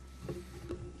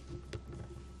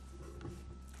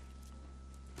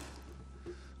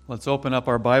Let's open up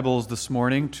our Bibles this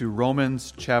morning to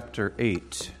Romans chapter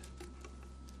 8.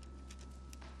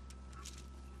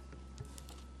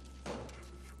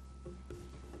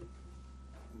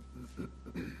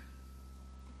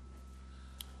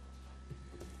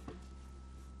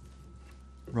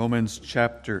 Romans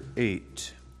chapter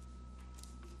 8.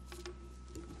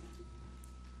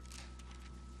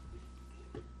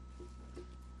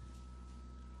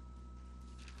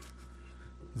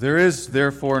 There is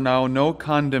therefore now no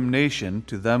condemnation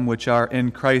to them which are in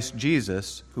Christ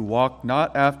Jesus, who walk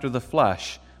not after the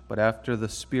flesh, but after the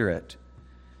Spirit.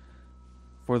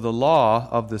 For the law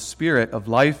of the Spirit of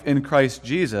life in Christ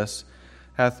Jesus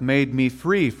hath made me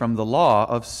free from the law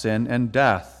of sin and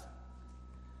death.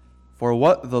 For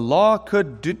what the law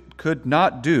could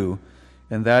not do,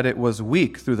 in that it was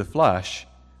weak through the flesh,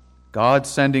 God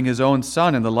sending his own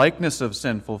Son in the likeness of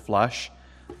sinful flesh,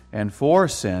 and for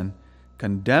sin,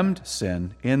 condemned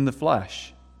sin in the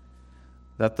flesh,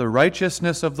 that the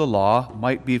righteousness of the law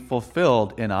might be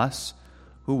fulfilled in us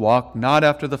who walk not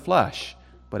after the flesh,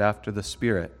 but after the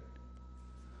Spirit.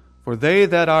 For they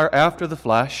that are after the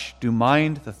flesh do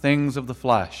mind the things of the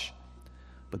flesh,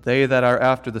 but they that are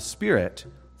after the Spirit,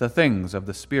 the things of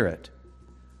the Spirit.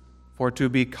 For to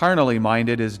be carnally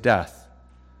minded is death,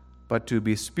 but to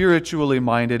be spiritually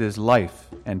minded is life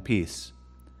and peace.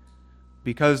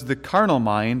 Because the carnal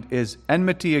mind is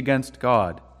enmity against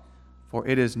God, for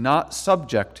it is not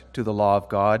subject to the law of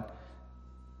God,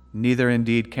 neither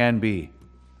indeed can be.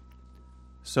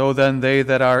 So then they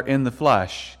that are in the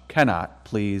flesh cannot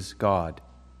please God.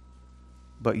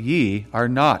 But ye are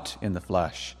not in the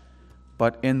flesh,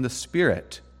 but in the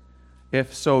Spirit,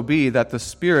 if so be that the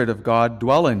Spirit of God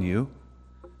dwell in you.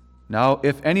 Now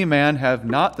if any man have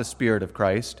not the Spirit of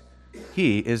Christ,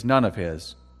 he is none of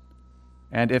his.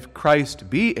 And if Christ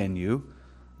be in you,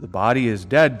 the body is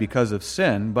dead because of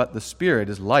sin, but the Spirit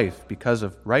is life because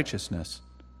of righteousness.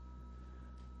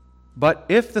 But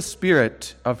if the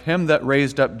Spirit of him that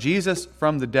raised up Jesus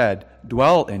from the dead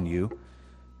dwell in you,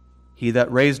 he that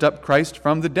raised up Christ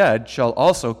from the dead shall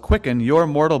also quicken your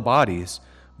mortal bodies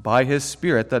by his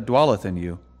Spirit that dwelleth in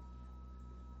you.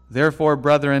 Therefore,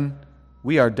 brethren,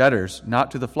 we are debtors not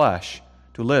to the flesh,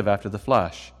 to live after the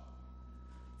flesh.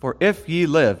 For if ye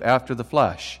live after the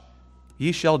flesh,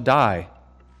 ye shall die.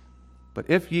 But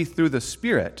if ye through the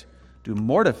Spirit do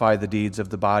mortify the deeds of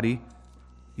the body,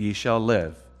 ye shall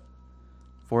live.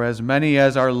 For as many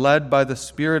as are led by the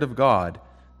Spirit of God,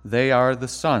 they are the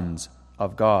sons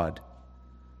of God.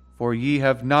 For ye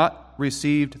have not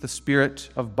received the spirit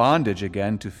of bondage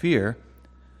again to fear,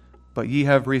 but ye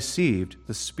have received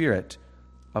the Spirit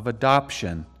of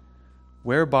adoption,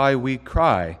 whereby we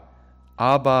cry,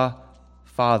 Abba,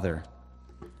 Father.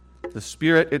 The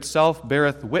Spirit itself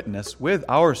beareth witness with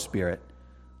our spirit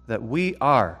that we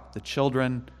are the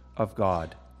children of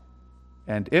God.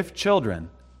 And if children,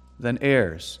 then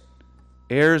heirs,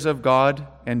 heirs of God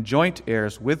and joint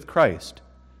heirs with Christ,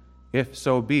 if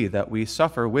so be that we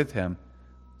suffer with him,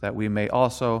 that we may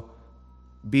also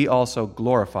be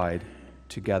glorified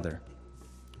together.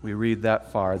 We read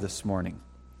that far this morning.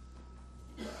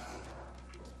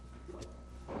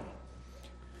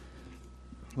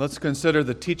 Let's consider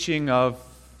the teaching of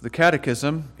the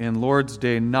Catechism in Lord's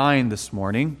Day 9 this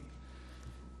morning.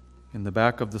 In the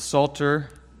back of the Psalter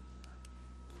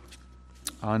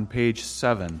on page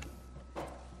 7.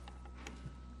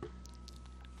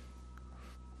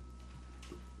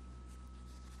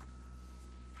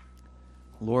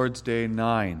 Lord's Day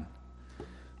 9.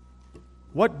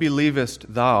 What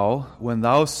believest thou when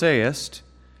thou sayest,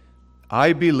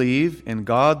 I believe in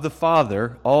God the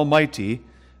Father Almighty,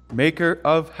 Maker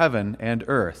of heaven and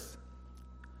earth,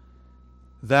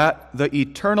 that the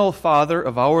eternal Father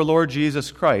of our Lord Jesus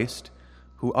Christ,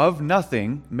 who of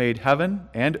nothing made heaven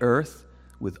and earth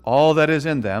with all that is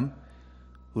in them,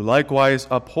 who likewise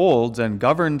upholds and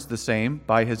governs the same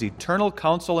by his eternal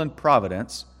counsel and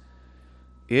providence,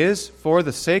 is, for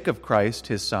the sake of Christ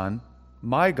his Son,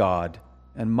 my God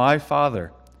and my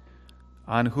Father,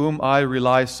 on whom I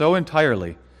rely so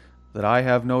entirely that I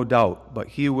have no doubt, but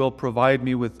he will provide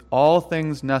me with all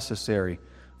things necessary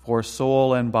for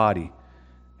soul and body,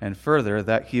 and further,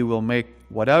 that he will make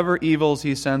whatever evils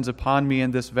he sends upon me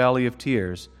in this valley of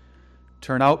tears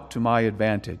turn out to my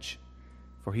advantage.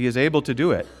 For he is able to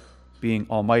do it, being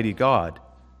Almighty God,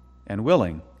 and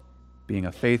willing, being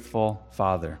a faithful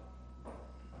Father.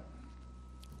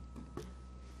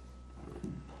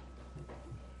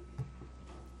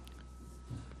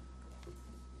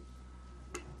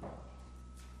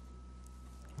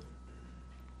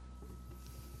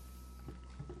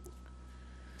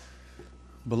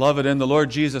 Beloved in the Lord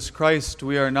Jesus Christ,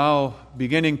 we are now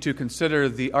beginning to consider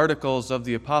the articles of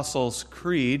the Apostles'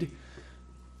 Creed.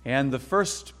 And the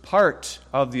first part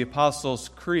of the Apostles'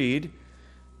 Creed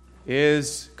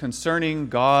is concerning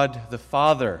God the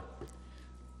Father.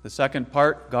 The second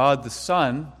part, God the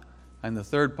Son. And the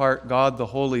third part, God the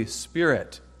Holy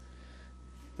Spirit.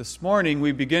 This morning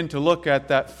we begin to look at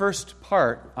that first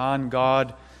part on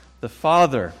God the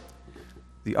Father.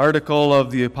 The article of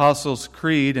the Apostles'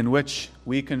 Creed in which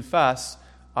we confess,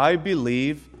 I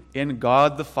believe in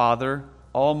God the Father,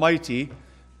 Almighty,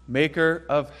 maker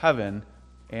of heaven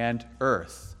and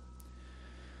earth.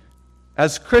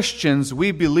 As Christians,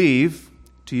 we believe,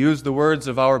 to use the words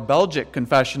of our Belgic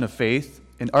Confession of Faith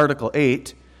in Article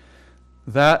 8,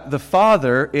 that the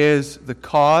Father is the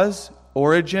cause,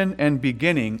 origin, and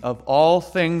beginning of all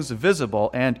things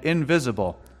visible and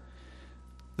invisible.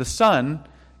 The Son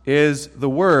is the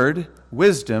Word,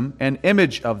 wisdom, and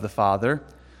image of the Father.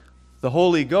 The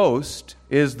Holy Ghost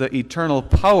is the eternal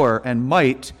power and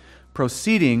might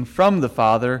proceeding from the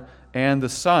Father and the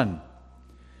Son.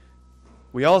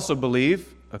 We also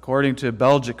believe, according to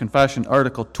Belgic Confession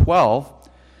Article 12,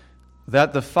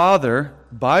 that the Father,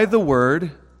 by the Word,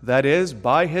 that is,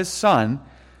 by His Son,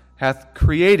 hath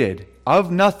created of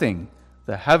nothing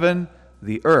the heaven,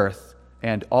 the earth,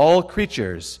 and all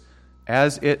creatures,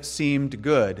 as it seemed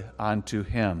good unto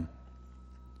Him.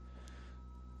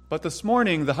 But this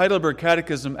morning, the Heidelberg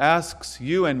Catechism asks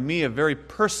you and me a very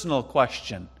personal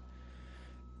question.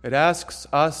 It asks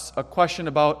us a question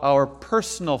about our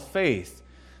personal faith.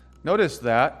 Notice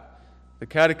that the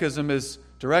Catechism is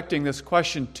directing this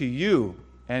question to you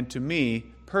and to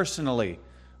me personally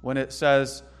when it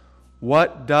says,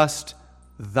 "What dost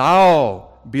thou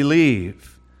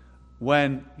believe?"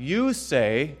 When you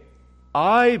say,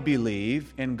 I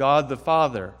believe in God the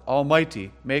Father,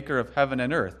 Almighty, maker of heaven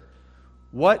and earth,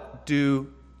 what do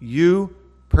you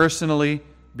personally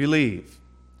believe?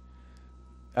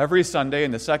 Every Sunday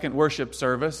in the second worship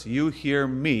service, you hear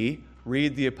me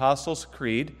read the Apostles'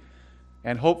 Creed,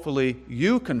 and hopefully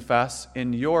you confess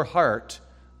in your heart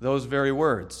those very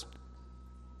words.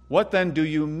 What then do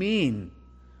you mean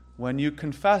when you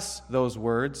confess those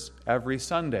words every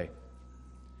Sunday?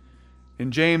 In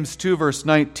James 2, verse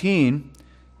 19,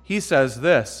 he says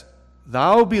this,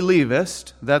 Thou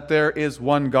believest that there is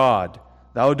one God.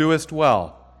 Thou doest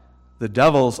well. The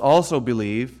devils also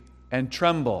believe and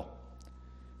tremble.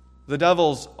 The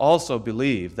devils also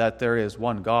believe that there is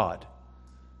one God.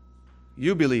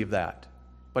 You believe that.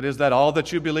 But is that all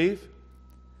that you believe?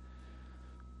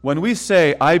 When we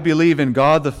say, I believe in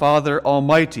God the Father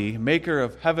Almighty, maker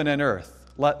of heaven and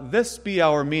earth, let this be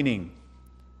our meaning.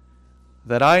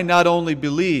 That I not only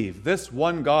believe this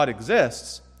one God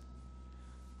exists,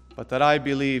 but that I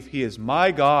believe He is my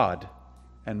God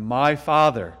and my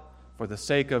Father for the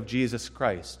sake of Jesus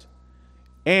Christ,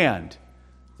 and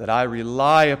that I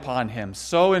rely upon Him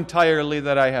so entirely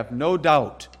that I have no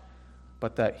doubt,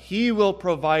 but that He will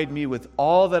provide me with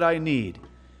all that I need,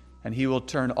 and He will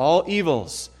turn all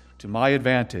evils to my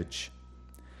advantage.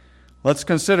 Let's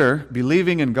consider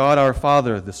believing in God our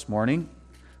Father this morning.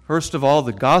 First of all,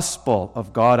 the gospel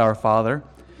of God our Father.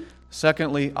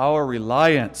 Secondly, our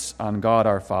reliance on God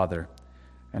our Father.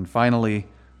 And finally,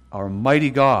 our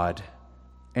mighty God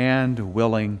and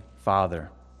willing Father.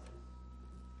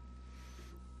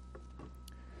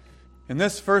 In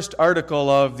this first article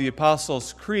of the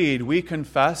Apostles' Creed, we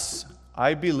confess,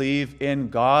 I believe in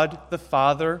God the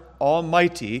Father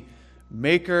Almighty,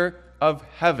 maker of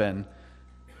heaven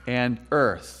and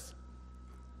earth.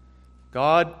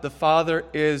 God the Father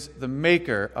is the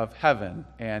maker of heaven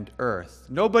and earth.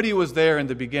 Nobody was there in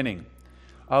the beginning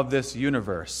of this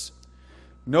universe.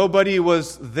 Nobody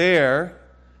was there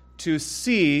to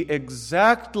see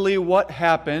exactly what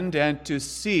happened and to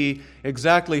see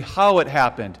exactly how it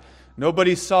happened.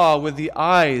 Nobody saw with the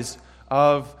eyes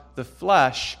of the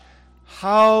flesh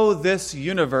how this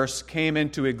universe came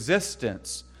into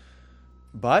existence.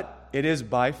 But it is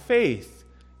by faith.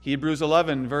 Hebrews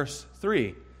 11, verse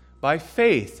 3. By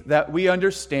faith that we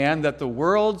understand that the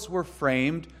worlds were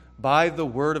framed by the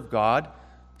Word of God,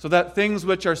 so that things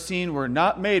which are seen were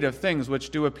not made of things which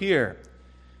do appear.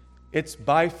 It's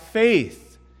by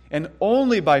faith, and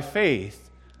only by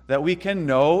faith, that we can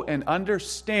know and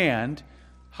understand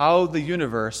how the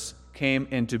universe came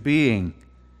into being.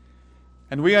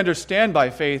 And we understand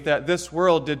by faith that this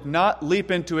world did not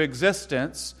leap into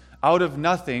existence out of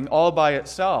nothing all by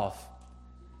itself.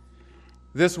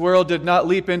 This world did not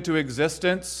leap into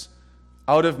existence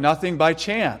out of nothing by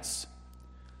chance.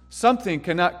 Something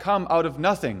cannot come out of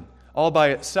nothing all by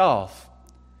itself.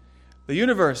 The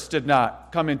universe did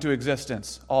not come into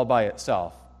existence all by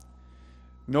itself.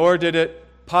 nor did it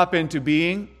pop into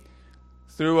being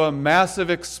through a massive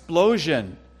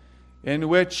explosion in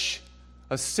which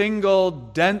a single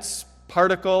dense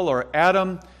particle or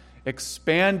atom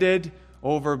expanded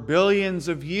over billions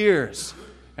of years,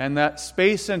 and that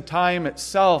space and time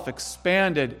itself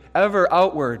expanded ever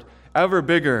outward, ever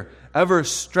bigger, ever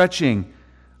stretching,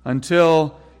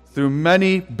 until through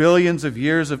many billions of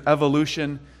years of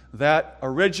evolution, that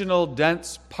original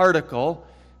dense particle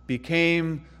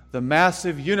became the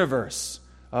massive universe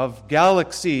of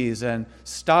galaxies and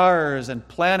stars and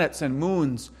planets and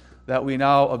moons that we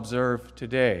now observe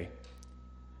today.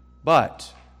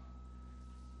 But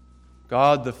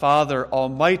God the Father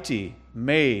Almighty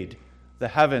made the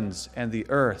heavens and the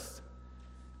earth.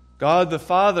 God the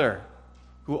Father,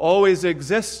 who always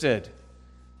existed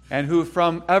and who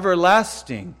from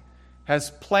everlasting has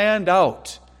planned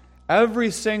out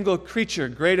every single creature,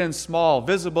 great and small,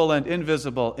 visible and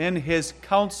invisible, in His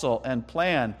counsel and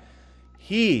plan,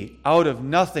 He, out of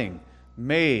nothing,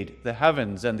 made the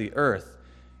heavens and the earth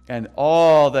and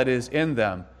all that is in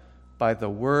them by the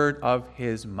word of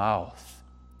His mouth.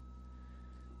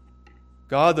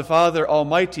 God the Father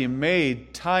Almighty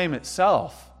made time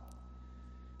itself.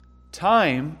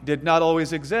 Time did not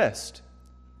always exist.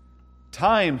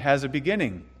 Time has a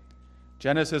beginning.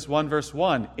 Genesis 1 verse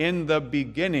 1, in the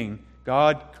beginning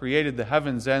God created the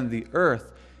heavens and the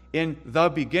earth. In the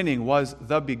beginning was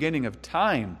the beginning of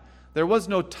time. There was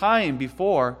no time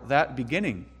before that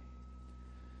beginning.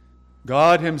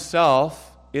 God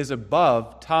Himself is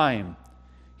above time.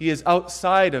 He is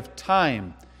outside of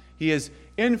time. He is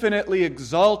infinitely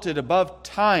exalted above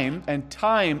time, and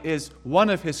time is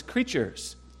one of His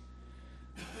creatures.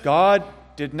 God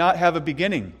did not have a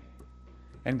beginning,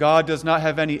 and God does not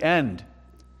have any end.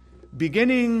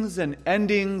 Beginnings and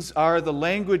endings are the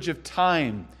language of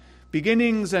time.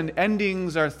 Beginnings and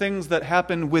endings are things that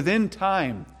happen within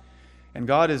time, and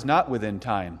God is not within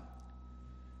time.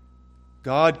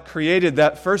 God created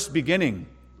that first beginning.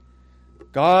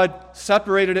 God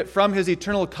separated it from His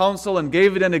eternal counsel and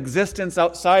gave it an existence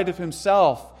outside of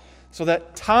Himself so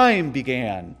that time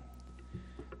began.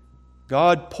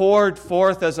 God poured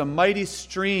forth as a mighty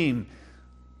stream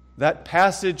that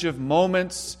passage of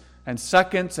moments and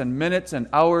seconds and minutes and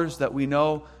hours that we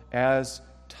know as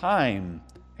time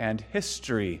and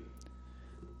history.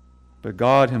 But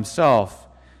God Himself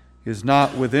is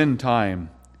not within time.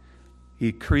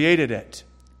 He created it.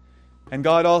 And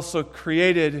God also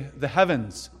created the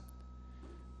heavens,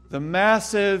 the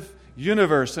massive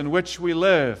universe in which we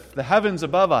live, the heavens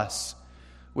above us,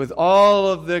 with all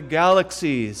of the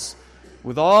galaxies,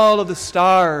 with all of the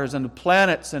stars and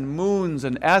planets and moons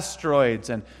and asteroids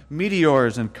and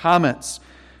meteors and comets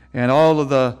and all of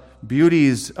the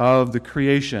beauties of the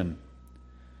creation.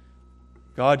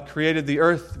 God created the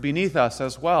earth beneath us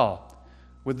as well,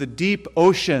 with the deep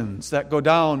oceans that go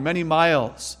down many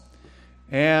miles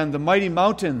and the mighty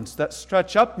mountains that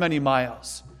stretch up many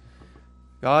miles.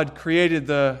 God created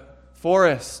the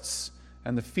forests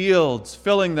and the fields,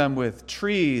 filling them with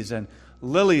trees and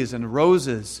lilies and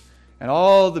roses and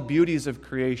all the beauties of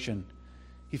creation.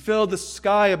 He filled the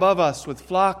sky above us with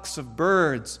flocks of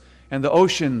birds and the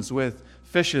oceans with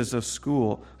fishes of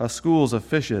schools of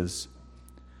fishes.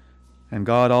 And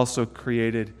God also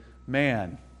created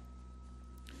man.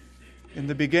 In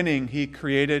the beginning, He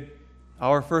created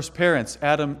our first parents,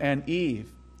 Adam and Eve.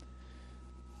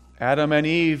 Adam and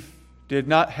Eve did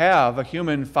not have a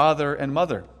human father and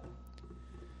mother.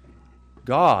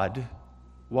 God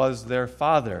was their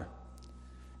father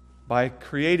by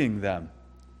creating them.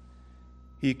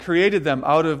 He created them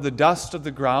out of the dust of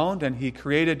the ground, and He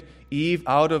created Eve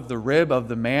out of the rib of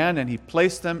the man, and He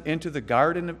placed them into the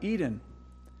Garden of Eden,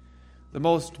 the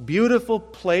most beautiful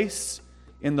place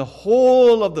in the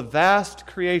whole of the vast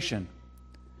creation,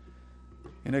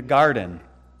 in a garden.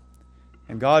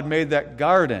 And God made that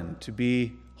garden to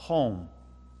be home.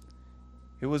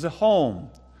 It was a home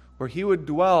where He would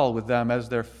dwell with them as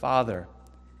their Father.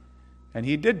 And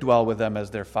He did dwell with them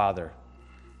as their Father,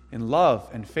 in love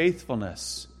and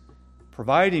faithfulness,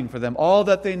 providing for them all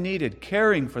that they needed,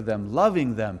 caring for them,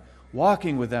 loving them,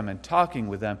 walking with them and talking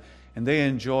with them. And they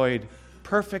enjoyed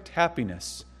perfect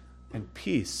happiness and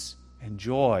peace and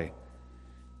joy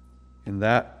in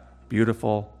that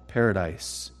beautiful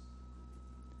paradise.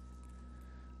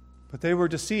 But they were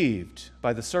deceived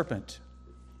by the serpent.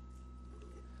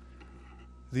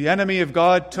 The enemy of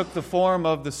God took the form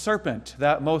of the serpent,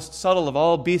 that most subtle of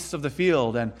all beasts of the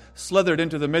field, and slithered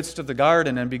into the midst of the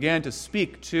garden and began to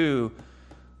speak to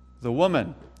the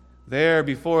woman there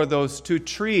before those two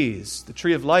trees, the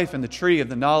tree of life and the tree of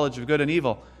the knowledge of good and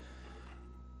evil.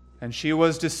 And she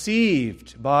was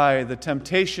deceived by the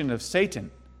temptation of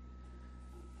Satan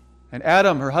And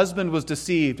Adam, her husband, was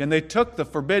deceived, and they took the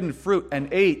forbidden fruit and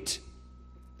ate,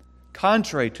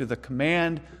 contrary to the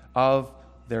command of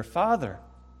their father.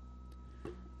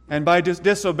 And by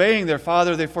disobeying their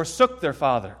father, they forsook their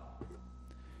father.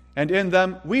 And in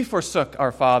them, we forsook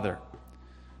our father.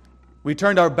 We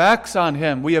turned our backs on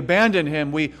him. We abandoned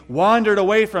him. We wandered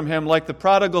away from him like the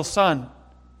prodigal son.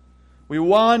 We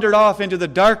wandered off into the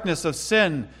darkness of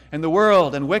sin and the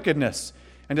world and wickedness,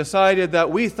 and decided that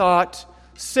we thought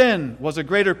sin was a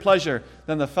greater pleasure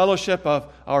than the fellowship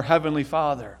of our Heavenly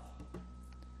Father.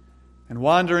 And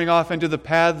wandering off into the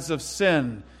paths of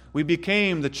sin, we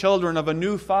became the children of a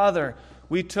new father.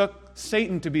 We took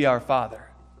Satan to be our father.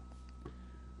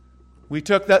 We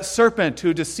took that serpent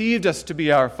who deceived us to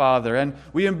be our father, and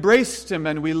we embraced him,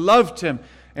 and we loved him,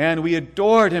 and we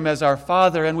adored him as our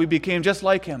father, and we became just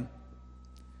like him.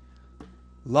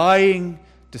 Lying,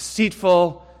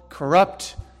 deceitful,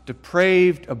 corrupt,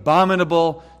 depraved,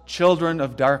 abominable children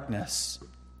of darkness,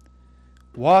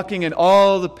 walking in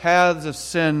all the paths of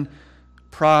sin,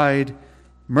 pride,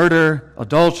 murder,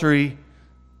 adultery,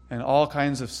 and all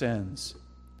kinds of sins.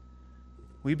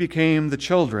 We became the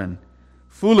children,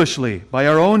 foolishly, by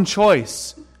our own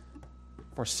choice,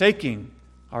 forsaking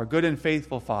our good and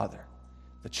faithful Father,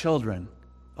 the children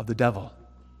of the devil.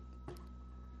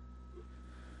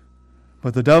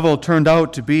 But the devil turned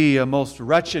out to be a most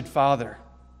wretched father,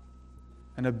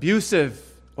 an abusive,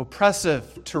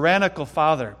 oppressive, tyrannical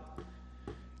father.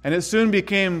 And it soon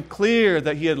became clear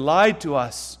that he had lied to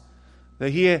us, that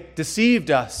he had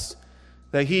deceived us,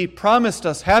 that he promised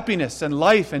us happiness and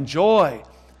life and joy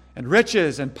and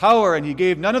riches and power, and he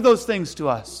gave none of those things to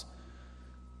us,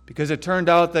 because it turned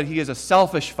out that he is a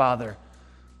selfish father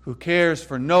who cares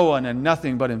for no one and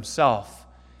nothing but himself,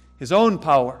 his own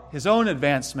power, his own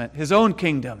advancement, his own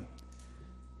kingdom,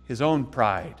 his own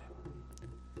pride.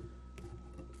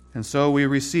 And so we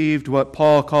received what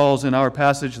Paul calls in our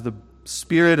passage the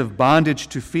spirit of bondage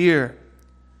to fear,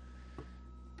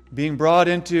 being brought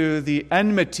into the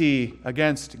enmity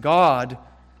against God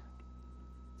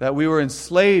that we were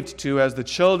enslaved to as the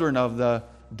children of the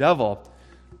devil.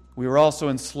 We were also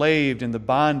enslaved in the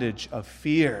bondage of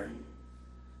fear.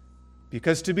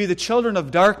 Because to be the children of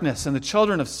darkness and the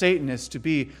children of Satan is to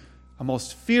be a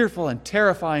most fearful and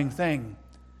terrifying thing.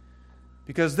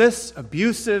 Because this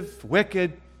abusive,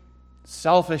 wicked,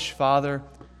 selfish father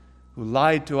who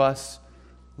lied to us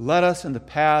led us in the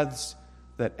paths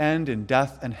that end in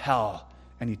death and hell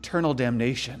and eternal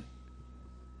damnation.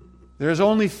 There is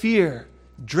only fear,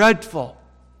 dreadful,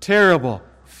 terrible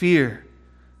fear,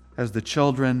 as the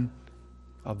children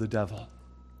of the devil.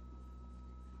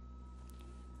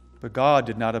 But God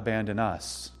did not abandon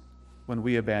us when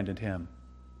we abandoned him.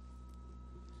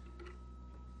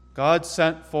 God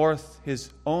sent forth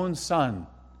his own Son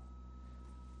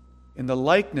in the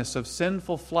likeness of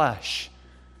sinful flesh,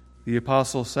 the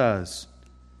apostle says,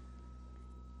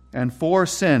 and for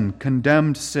sin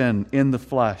condemned sin in the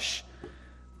flesh,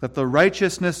 that the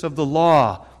righteousness of the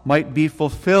law might be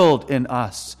fulfilled in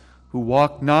us who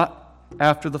walk not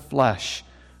after the flesh,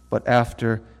 but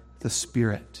after the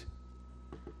Spirit.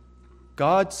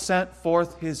 God sent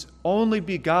forth his only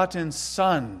begotten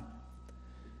Son,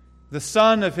 the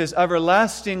Son of his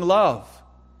everlasting love,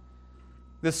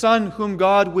 the Son whom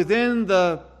God within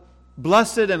the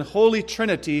blessed and holy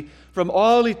Trinity from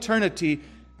all eternity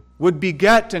would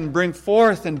beget and bring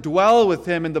forth and dwell with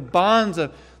him in the bonds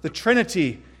of the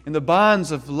Trinity, in the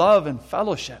bonds of love and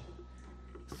fellowship.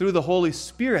 Through the Holy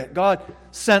Spirit, God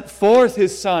sent forth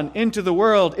his Son into the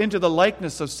world, into the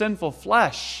likeness of sinful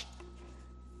flesh,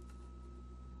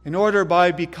 in order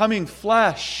by becoming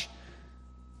flesh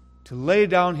to lay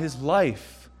down his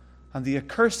life on the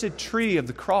accursed tree of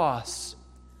the cross,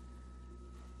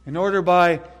 in order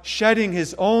by shedding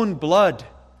his own blood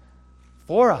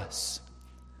for us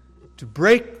to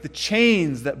break the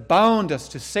chains that bound us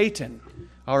to Satan,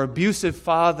 our abusive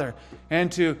father,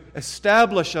 and to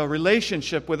establish a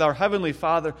relationship with our Heavenly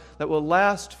Father that will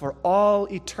last for all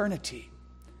eternity,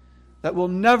 that will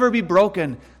never be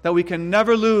broken, that we can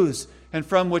never lose, and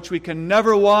from which we can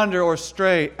never wander or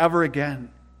stray ever again.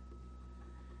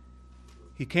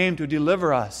 He came to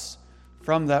deliver us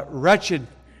from that wretched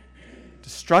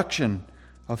destruction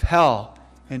of hell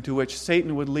into which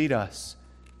Satan would lead us,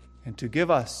 and to give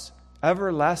us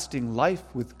everlasting life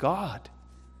with God,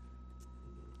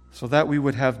 so that we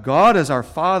would have God as our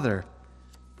Father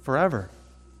forever.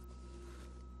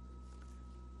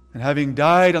 And having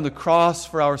died on the cross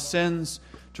for our sins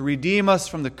to redeem us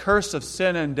from the curse of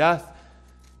sin and death,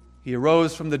 he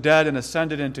arose from the dead and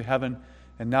ascended into heaven,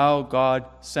 and now God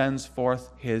sends forth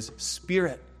his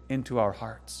Spirit into our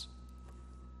hearts.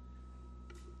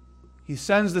 He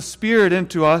sends the Spirit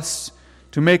into us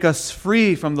to make us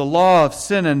free from the law of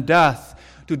sin and death,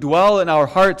 to dwell in our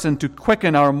hearts and to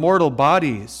quicken our mortal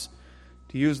bodies,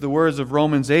 to use the words of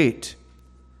Romans 8,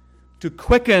 to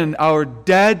quicken our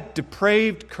dead,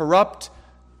 depraved, corrupt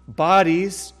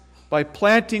bodies by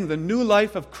planting the new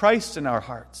life of Christ in our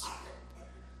hearts,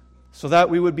 so that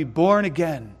we would be born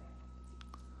again,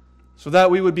 so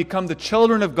that we would become the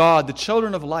children of God, the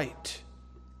children of light,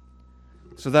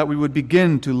 so that we would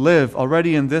begin to live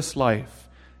already in this life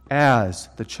as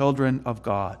the children of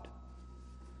God.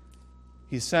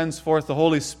 He sends forth the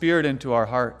Holy Spirit into our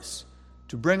hearts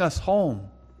to bring us home.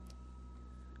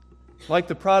 Like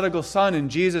the prodigal son in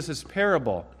Jesus'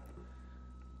 parable,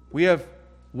 we have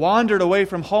wandered away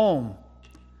from home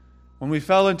when we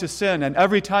fell into sin, and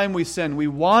every time we sin, we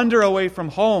wander away from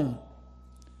home.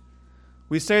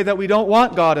 We say that we don't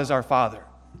want God as our Father.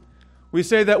 We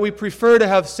say that we prefer to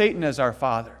have Satan as our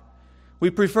father. We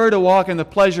prefer to walk in the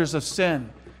pleasures of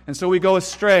sin, and so we go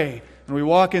astray and we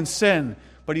walk in sin.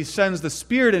 But He sends the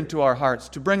Spirit into our hearts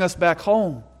to bring us back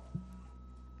home.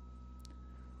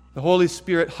 The Holy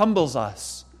Spirit humbles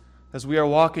us as we are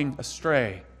walking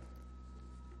astray.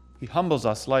 He humbles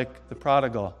us like the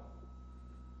prodigal,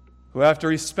 who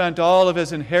after he spent all of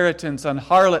his inheritance on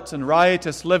harlots and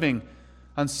riotous living,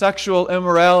 on sexual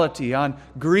immorality, on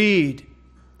greed,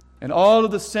 and all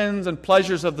of the sins and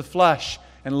pleasures of the flesh,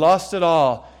 and lost it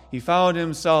all, he found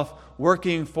himself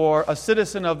working for a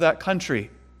citizen of that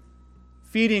country,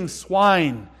 feeding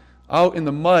swine out in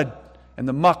the mud and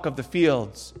the muck of the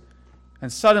fields.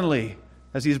 And suddenly,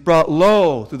 as he's brought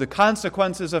low through the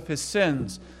consequences of his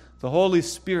sins, the Holy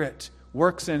Spirit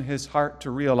works in his heart to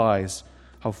realize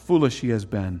how foolish he has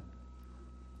been.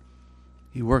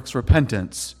 He works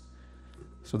repentance,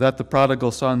 so that the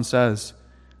prodigal son says,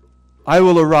 I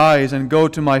will arise and go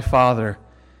to my father,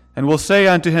 and will say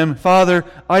unto him, Father,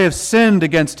 I have sinned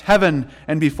against heaven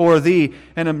and before thee,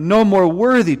 and am no more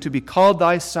worthy to be called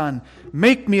thy son.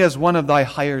 Make me as one of thy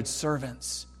hired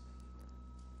servants.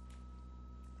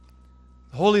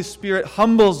 The Holy Spirit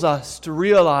humbles us to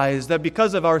realize that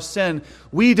because of our sin,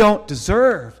 we don't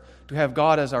deserve to have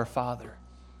God as our Father.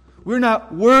 We're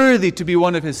not worthy to be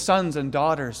one of His sons and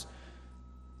daughters,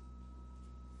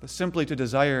 but simply to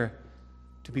desire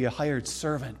to be a hired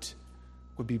servant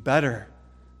would be better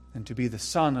than to be the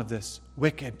son of this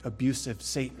wicked, abusive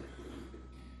Satan.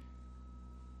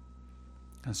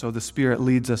 And so the Spirit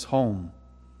leads us home.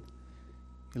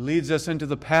 He leads us into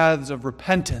the paths of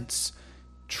repentance,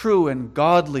 true and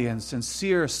godly and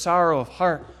sincere sorrow of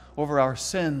heart over our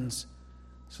sins,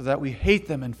 so that we hate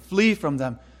them and flee from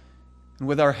them. And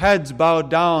with our heads bowed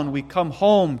down, we come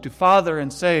home to Father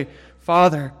and say,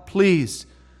 Father, please,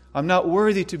 I'm not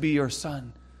worthy to be your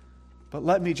son, but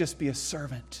let me just be a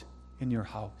servant in your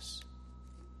house.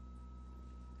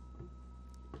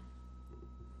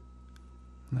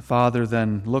 And the Father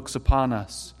then looks upon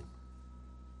us,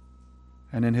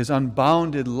 and in His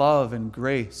unbounded love and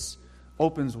grace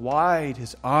opens wide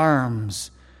His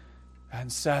arms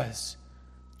and says,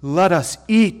 Let us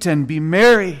eat and be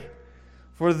merry,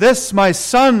 for this my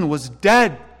son was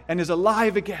dead and is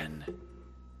alive again.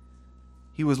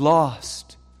 He was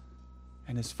lost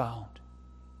and is found.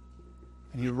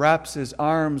 And He wraps His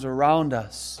arms around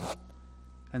us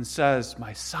and says,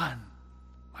 My son,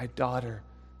 my daughter,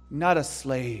 not a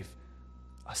slave,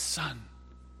 a son.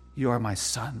 You are my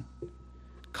son.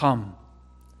 Come,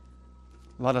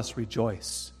 let us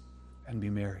rejoice and be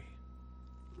merry.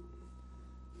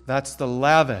 That's the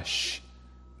lavish,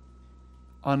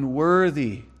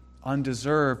 unworthy,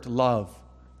 undeserved love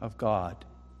of God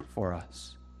for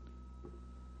us.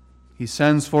 He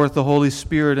sends forth the Holy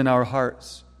Spirit in our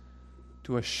hearts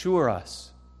to assure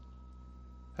us,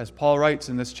 as Paul writes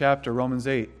in this chapter, Romans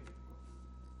 8,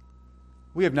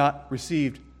 we have not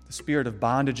received the spirit of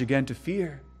bondage again to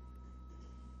fear.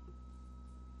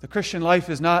 The Christian life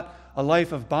is not a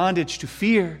life of bondage to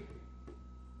fear,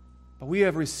 but we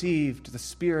have received the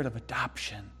spirit of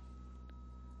adoption,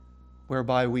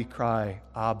 whereby we cry,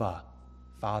 Abba,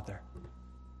 Father.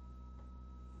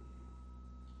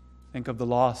 Think of the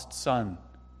lost son,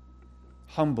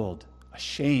 humbled,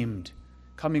 ashamed,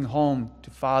 coming home to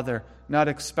Father, not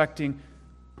expecting,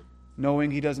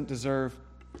 knowing he doesn't deserve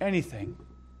anything.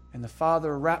 And the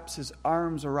Father wraps His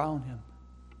arms around him.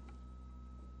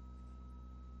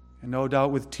 And no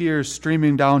doubt with tears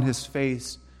streaming down his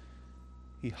face,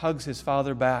 he hugs his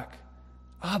Father back.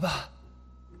 Abba,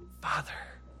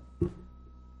 Father.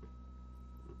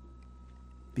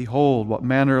 Behold, what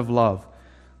manner of love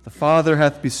the Father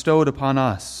hath bestowed upon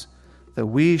us, that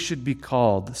we should be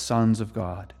called the sons of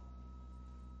God.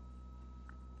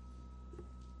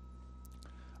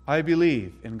 I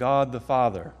believe in God the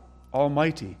Father,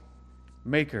 Almighty,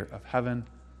 maker of heaven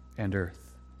and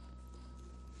earth.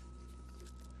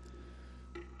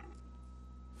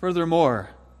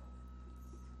 Furthermore,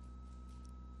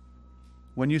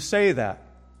 when you say that,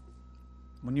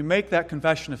 when you make that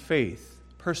confession of faith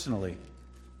personally,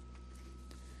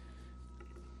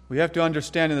 we have to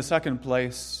understand in the second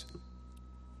place,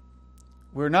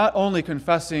 we're not only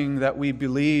confessing that we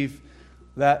believe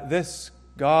that this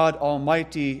God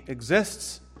Almighty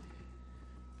exists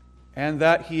and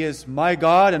that He is my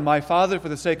God and my Father for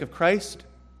the sake of Christ,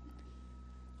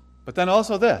 but then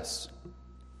also this.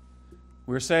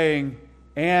 We're saying,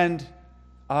 and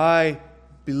I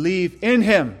believe in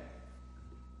Him.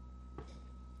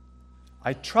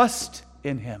 I trust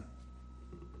in Him.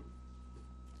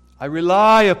 I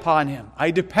rely upon Him.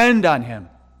 I depend on Him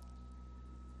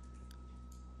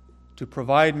to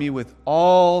provide me with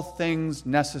all things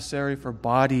necessary for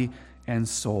body and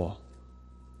soul.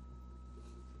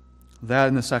 That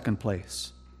in the second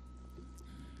place.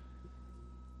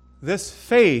 This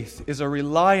faith is a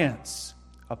reliance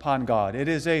upon God. It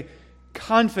is a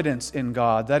confidence in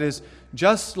God that is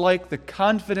just like the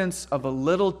confidence of a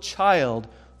little child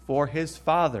for his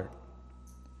father.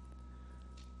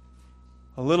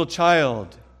 A little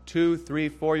child, 2, 3,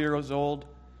 4 years old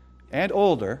and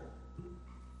older,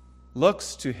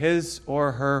 looks to his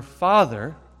or her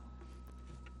father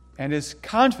and is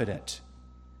confident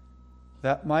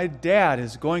that my dad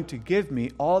is going to give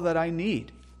me all that I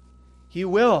need. He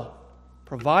will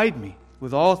provide me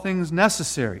with all things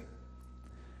necessary.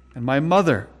 And my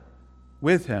mother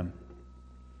with him.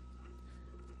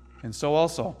 And so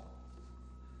also,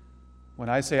 when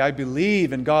I say I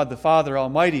believe in God the Father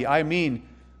Almighty, I mean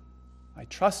I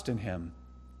trust in Him.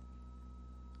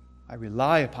 I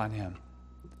rely upon Him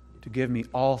to give me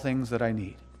all things that I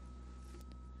need.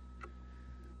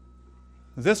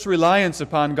 This reliance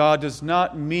upon God does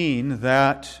not mean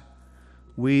that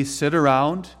we sit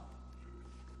around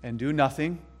and do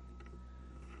nothing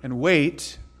and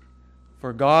wait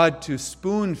for God to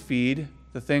spoon feed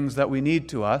the things that we need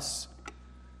to us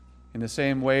in the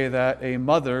same way that a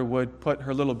mother would put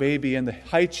her little baby in the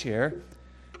high chair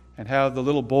and have the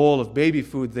little bowl of baby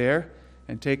food there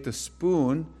and take the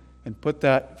spoon and put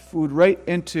that food right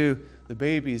into the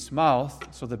baby's mouth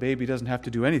so the baby doesn't have to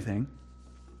do anything.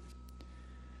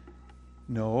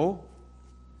 No.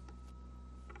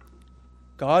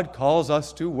 God calls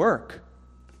us to work.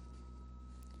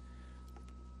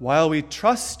 While we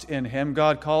trust in Him,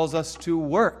 God calls us to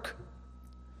work.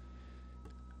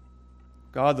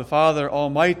 God the Father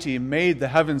Almighty made the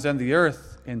heavens and the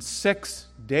earth in 6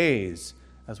 days,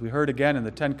 as we heard again in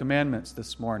the Ten Commandments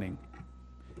this morning.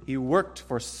 He worked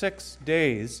for 6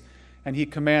 days, and He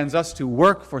commands us to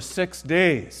work for 6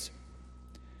 days.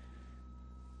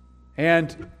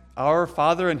 And our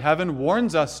Father in heaven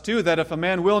warns us, too, that if a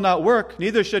man will not work,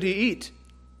 neither should he eat.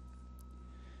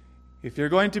 If you're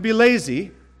going to be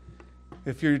lazy,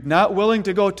 if you're not willing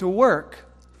to go to work,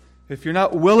 if you're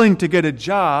not willing to get a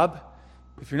job,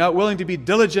 if you're not willing to be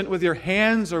diligent with your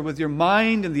hands or with your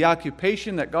mind in the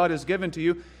occupation that God has given to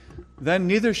you, then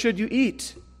neither should you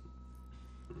eat.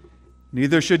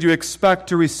 Neither should you expect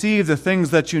to receive the things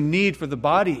that you need for the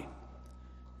body.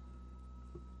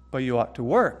 But you ought to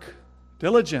work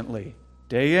diligently,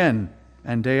 day in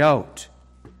and day out.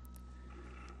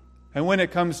 And when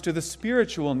it comes to the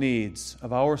spiritual needs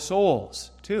of our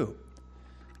souls, too,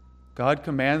 God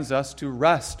commands us to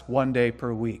rest 1 day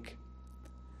per week.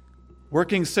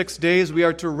 Working 6 days, we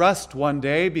are to rest 1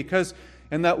 day because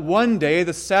in that 1 day,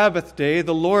 the Sabbath day,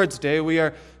 the Lord's day, we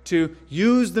are to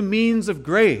use the means of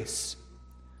grace.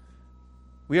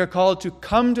 We are called to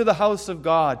come to the house of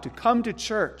God, to come to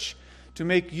church, to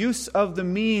make use of the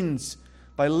means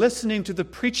by listening to the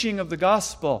preaching of the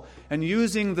gospel and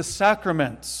using the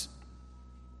sacraments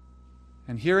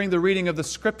and hearing the reading of the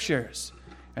scriptures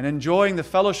and enjoying the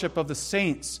fellowship of the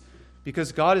saints,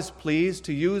 because God is pleased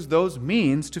to use those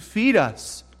means to feed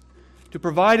us, to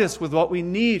provide us with what we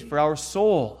need for our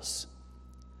souls.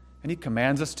 And He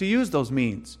commands us to use those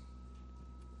means.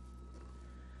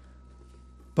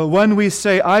 But when we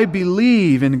say, I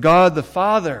believe in God the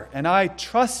Father, and I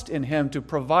trust in Him to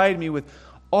provide me with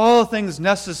all things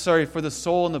necessary for the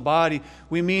soul and the body,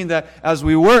 we mean that as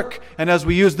we work and as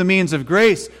we use the means of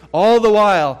grace, all the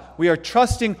while we are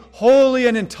trusting wholly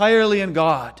and entirely in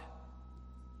God.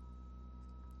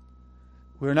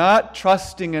 We're not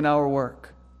trusting in our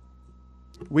work.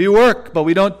 We work, but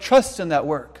we don't trust in that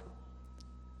work.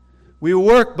 We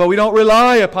work, but we don't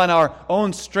rely upon our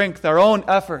own strength, our own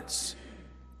efforts.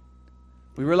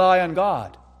 We rely on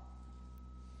God.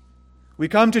 We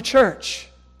come to church.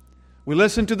 We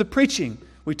listen to the preaching.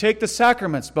 We take the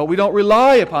sacraments, but we don't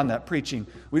rely upon that preaching.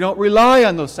 We don't rely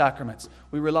on those sacraments.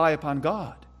 We rely upon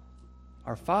God,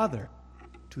 our Father,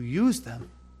 to use them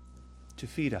to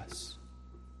feed us.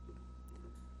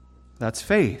 That's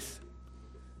faith.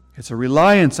 It's a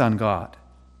reliance on God.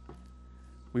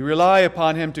 We rely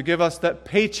upon Him to give us that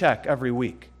paycheck every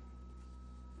week,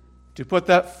 to put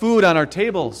that food on our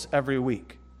tables every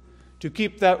week, to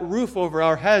keep that roof over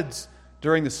our heads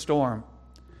during the storm,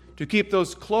 to keep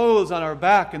those clothes on our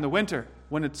back in the winter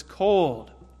when it's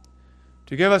cold,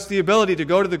 to give us the ability to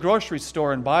go to the grocery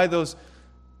store and buy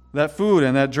that food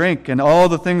and that drink and all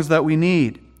the things that we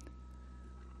need.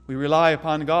 We rely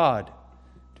upon God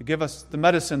to give us the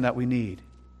medicine that we need,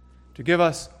 to give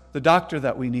us the doctor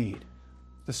that we need,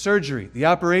 the surgery, the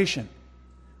operation.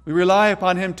 We rely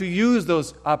upon Him to use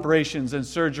those operations and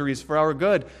surgeries for our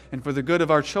good and for the good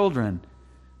of our children,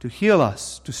 to heal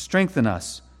us, to strengthen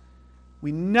us.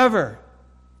 We never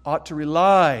ought to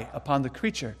rely upon the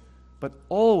creature, but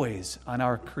always on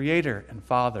our Creator and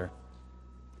Father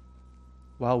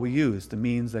while we use the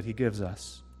means that He gives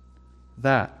us.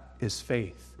 That is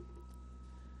faith.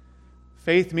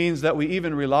 Faith means that we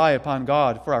even rely upon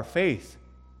God for our faith.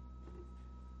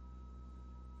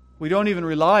 We don't even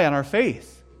rely on our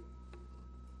faith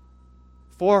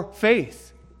for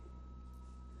faith.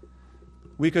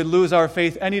 We could lose our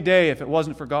faith any day if it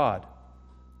wasn't for God.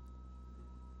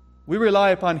 We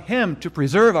rely upon Him to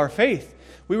preserve our faith.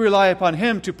 We rely upon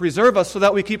Him to preserve us so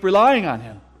that we keep relying on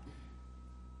Him.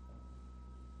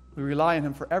 We rely on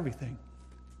Him for everything.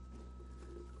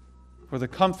 For the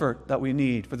comfort that we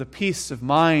need, for the peace of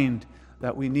mind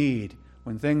that we need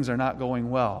when things are not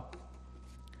going well.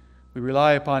 We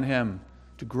rely upon Him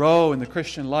to grow in the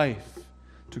Christian life,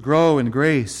 to grow in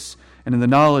grace and in the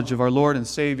knowledge of our Lord and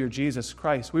Savior Jesus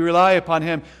Christ. We rely upon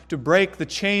Him to break the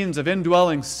chains of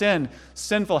indwelling sin,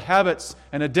 sinful habits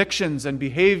and addictions and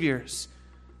behaviors.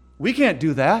 We can't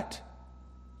do that.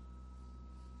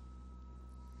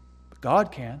 But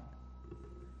God can.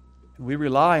 And we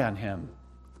rely on Him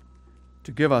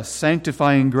to give us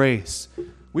sanctifying grace.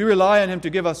 We rely on Him to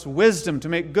give us wisdom to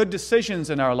make good decisions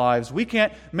in our lives. We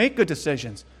can't make good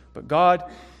decisions, but God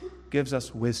gives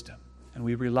us wisdom, and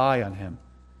we rely on Him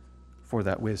for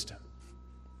that wisdom.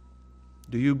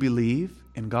 Do you believe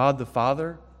in God the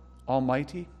Father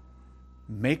Almighty,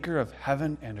 maker of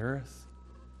heaven and earth?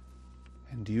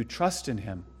 And do you trust in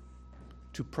Him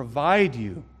to provide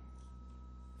you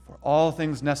for all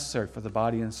things necessary for the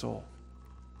body and soul?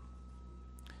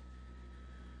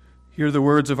 Hear the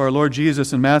words of our Lord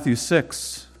Jesus in Matthew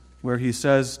 6, where He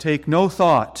says, "Take no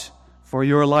thought for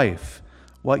your life,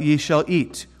 what ye shall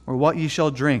eat, or what ye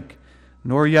shall drink,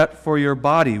 nor yet for your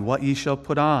body what ye shall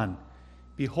put on.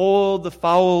 Behold the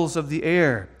fowls of the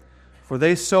air, for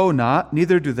they sow not,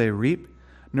 neither do they reap,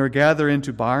 nor gather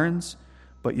into barns,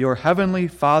 but your heavenly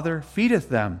Father feedeth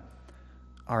them.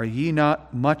 Are ye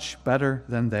not much better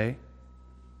than they?"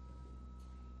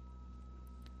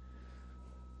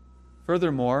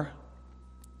 Furthermore,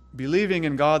 believing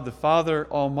in God the Father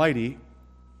Almighty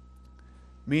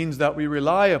means that we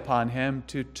rely upon Him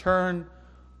to turn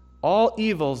all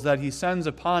evils that He sends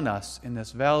upon us in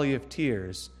this valley of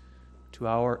tears to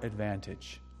our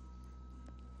advantage.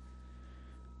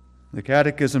 The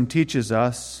Catechism teaches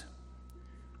us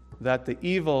that the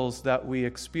evils that we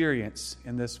experience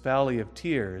in this valley of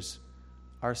tears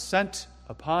are sent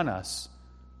upon us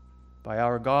by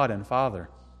our God and Father.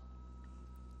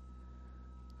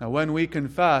 Now, when we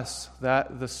confess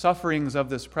that the sufferings of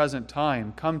this present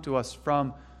time come to us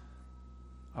from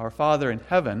our Father in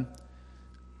heaven,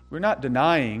 we're not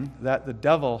denying that the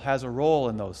devil has a role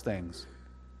in those things.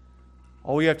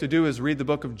 All we have to do is read the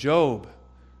book of Job,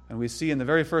 and we see in the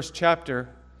very first chapter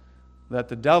that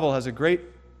the devil has a great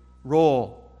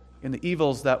role in the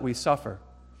evils that we suffer.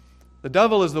 The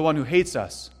devil is the one who hates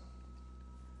us.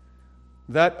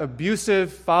 That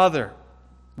abusive father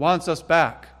wants us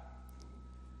back.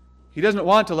 He doesn't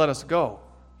want to let us go.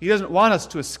 He doesn't want us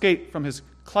to escape from his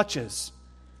clutches.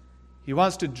 He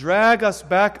wants to drag us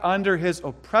back under his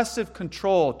oppressive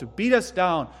control, to beat us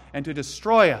down and to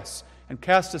destroy us and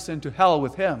cast us into hell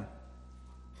with him.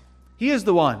 He is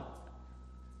the one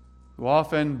who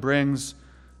often brings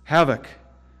havoc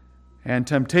and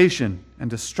temptation and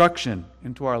destruction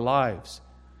into our lives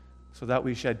so that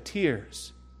we shed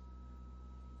tears.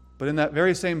 But in that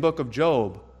very same book of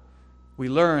Job, we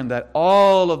learn that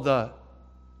all of the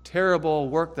terrible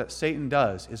work that Satan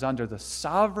does is under the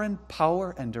sovereign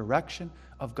power and direction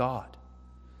of God,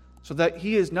 so that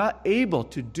he is not able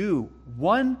to do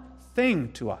one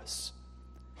thing to us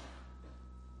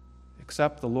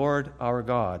except the Lord our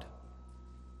God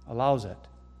allows it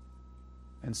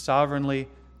and sovereignly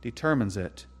determines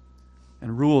it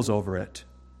and rules over it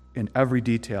in every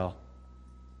detail.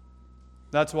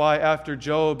 That's why after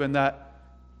Job in that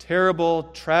terrible,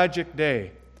 tragic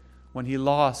day, when he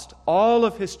lost all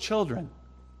of his children,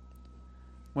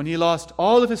 when he lost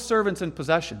all of his servants and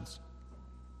possessions,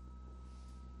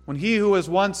 when he who was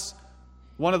once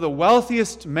one of the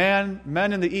wealthiest men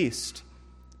in the East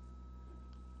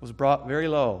was brought very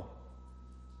low,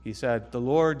 he said, "The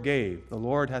Lord gave, the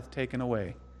Lord hath taken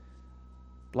away.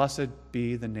 Blessed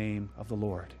be the name of the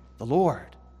Lord." The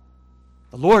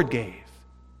Lord gave,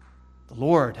 the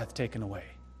Lord hath taken away.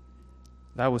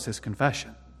 That was his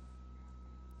confession.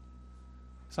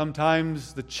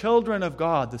 Sometimes the children of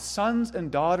God, the sons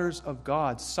and daughters of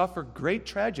God, suffer great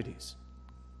tragedies.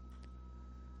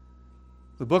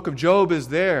 The book of Job is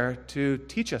there to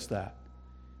teach us that,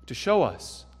 to show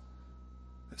us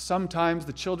that sometimes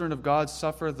the children of God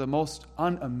suffer the most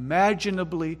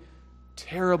unimaginably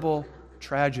terrible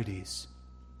tragedies,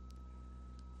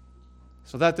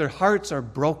 so that their hearts are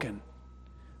broken.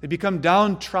 They become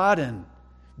downtrodden,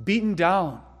 beaten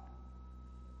down.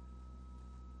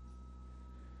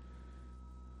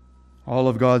 All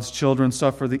of God's children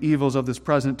suffer the evils of this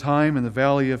present time in the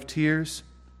valley of tears,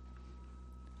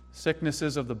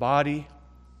 sicknesses of the body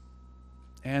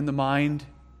and the mind,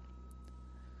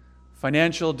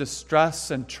 financial distress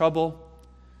and trouble.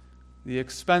 The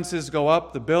expenses go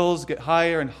up, the bills get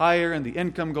higher and higher, and the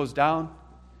income goes down.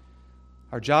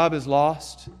 Our job is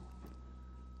lost.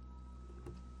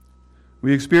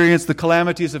 We experience the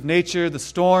calamities of nature, the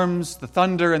storms, the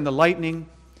thunder, and the lightning.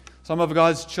 Some of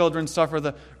God's children suffer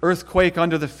the earthquake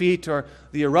under the feet, or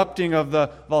the erupting of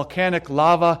the volcanic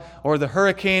lava, or the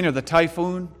hurricane or the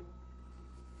typhoon.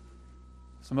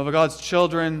 Some of God's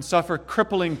children suffer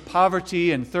crippling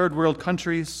poverty in third world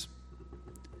countries.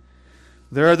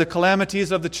 There are the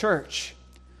calamities of the church,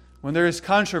 when there is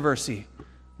controversy,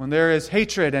 when there is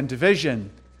hatred and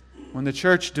division, when the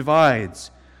church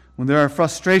divides, when there are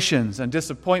frustrations and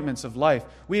disappointments of life.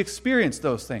 We experience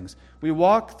those things. We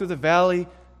walk through the valley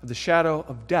of the shadow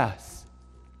of death,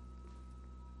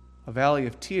 a valley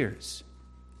of tears.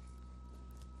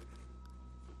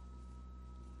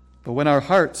 But when our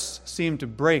hearts seem to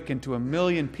break into a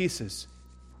million pieces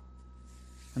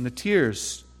and the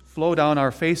tears flow down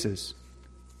our faces,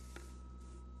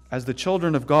 as the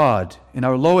children of God, in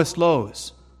our lowest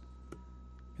lows,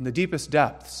 in the deepest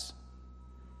depths,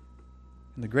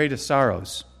 in the greatest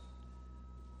sorrows,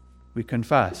 we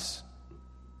confess,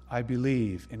 I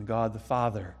believe in God the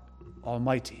Father,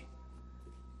 Almighty,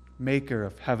 maker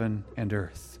of heaven and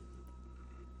earth.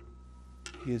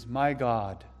 He is my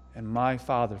God and my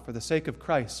Father for the sake of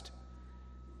Christ,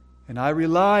 and I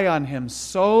rely on Him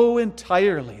so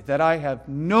entirely that I have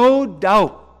no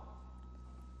doubt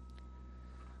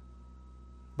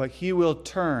but He will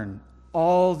turn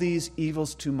all these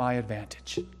evils to my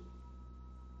advantage.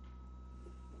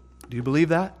 Do you believe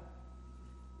that?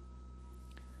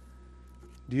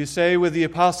 Do you say with the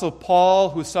Apostle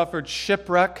Paul, who suffered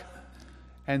shipwreck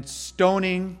and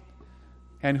stoning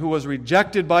and who was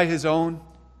rejected by his own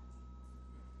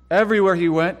everywhere he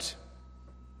went,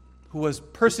 who was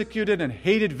persecuted and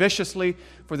hated viciously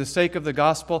for the sake of the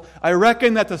gospel, I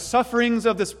reckon that the sufferings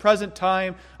of this present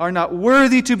time are not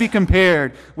worthy to be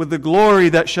compared with the glory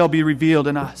that shall be revealed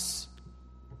in us.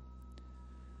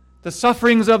 The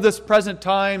sufferings of this present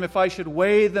time, if I should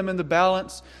weigh them in the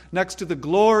balance next to the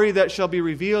glory that shall be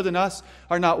revealed in us,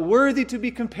 are not worthy to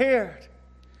be compared,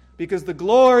 because the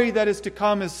glory that is to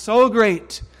come is so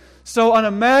great, so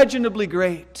unimaginably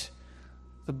great.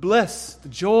 The bliss, the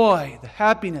joy, the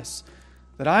happiness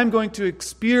that I'm going to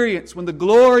experience when the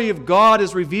glory of God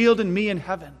is revealed in me in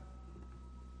heaven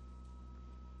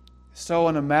is so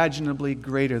unimaginably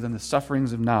greater than the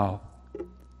sufferings of now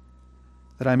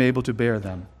that I'm able to bear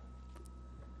them.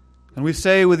 And we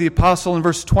say with the apostle in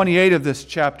verse 28 of this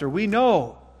chapter, we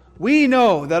know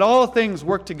that all things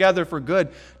work together for good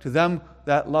to them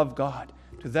that love God,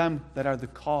 to them that are the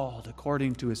called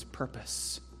according to His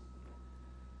purpose.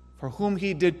 For whom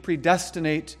He did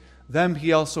predestinate, them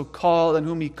He also called, and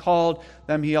whom He called,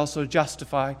 them He also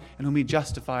justified, and whom He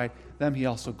justified, them He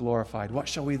also glorified. What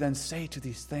shall we then say to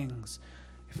these things?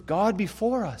 If God be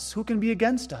for us, who can be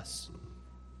against us?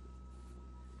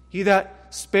 He that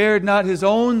spared not His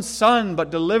own Son,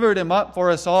 but delivered Him up for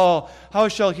us all, how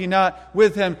shall He not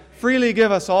with Him freely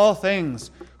give us all things?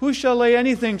 Who shall lay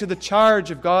anything to the charge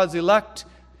of God's elect?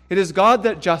 It is God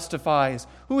that justifies.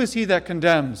 Who is he that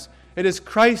condemns? It is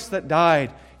Christ that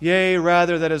died, yea,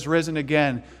 rather that is risen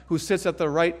again, who sits at the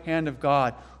right hand of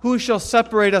God. Who shall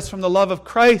separate us from the love of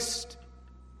Christ?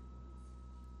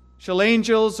 Shall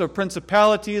angels or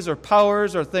principalities or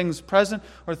powers or things present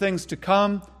or things to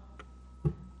come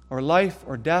or life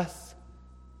or death,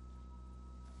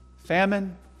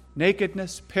 famine,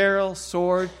 nakedness, peril,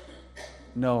 sword.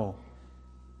 No.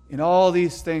 In all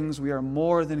these things we are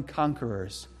more than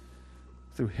conquerors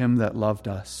through him that loved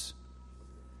us.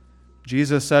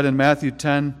 Jesus said in Matthew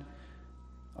 10,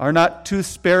 "Are not 2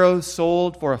 sparrows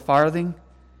sold for a farthing?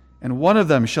 And one of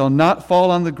them shall not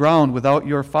fall on the ground without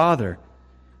your Father.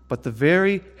 But the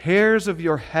very hairs of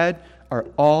your head are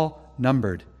all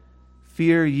numbered.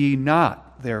 Fear ye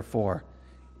not, therefore.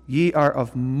 Ye are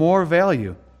of more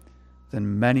value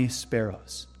than many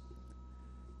sparrows."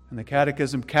 And the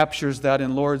Catechism captures that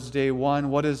in Lord's Day 1.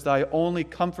 What is thy only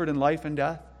comfort in life and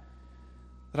death?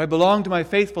 That I belong to my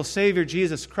faithful Savior,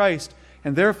 Jesus Christ,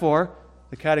 and therefore,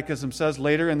 the Catechism says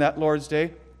later in that Lord's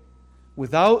Day,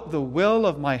 without the will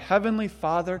of my heavenly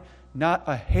Father, not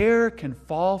a hair can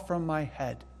fall from my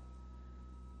head.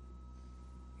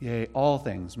 Yea, all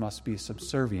things must be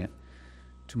subservient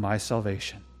to my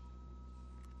salvation.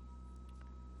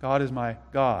 God is my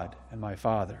God and my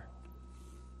Father.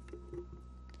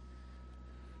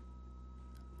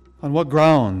 On what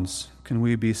grounds can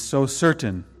we be so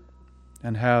certain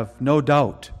and have no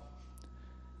doubt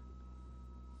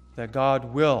that God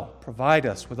will provide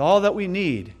us with all that we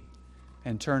need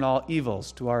and turn all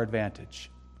evils to our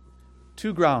advantage?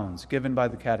 2 grounds given by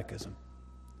the Catechism.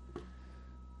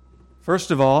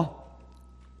 First of all,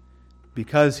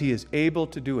 because he is able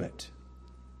to do it,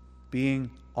 being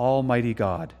Almighty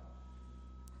God.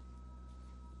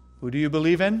 Who do you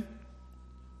believe in?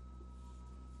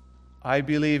 I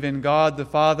believe in God the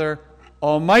Father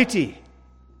Almighty,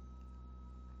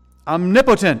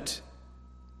 omnipotent.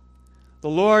 The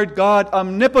Lord God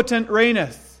omnipotent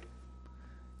reigneth.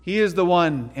 He is the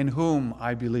one in whom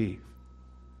I believe.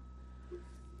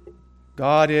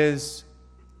 God is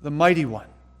the mighty one.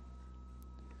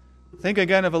 Think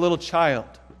again of a little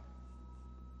child.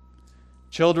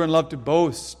 Children love to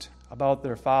boast about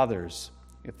their fathers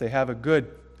if they have a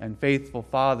good and faithful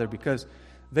father, because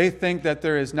they think that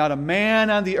there is not a man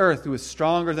on the earth who is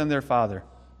stronger than their father.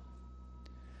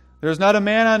 There is not a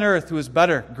man on earth who is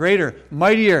better, greater,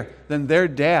 mightier than their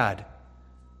dad.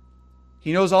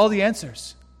 He knows all the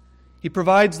answers. He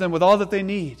provides them with all that they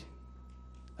need.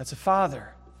 That's a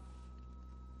father.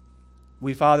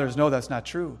 We fathers know that's not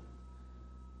true.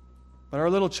 But our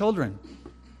little children,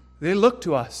 they look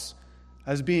to us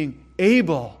as being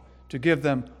able to give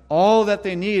them all that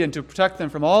they need and to protect them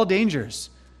from all dangers.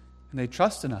 And they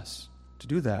trust in us to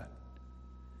do that.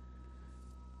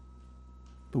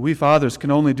 But we fathers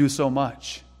can only do so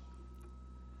much.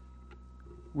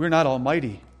 We're not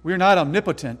almighty. We're not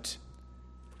omnipotent.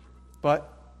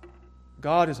 But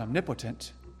God is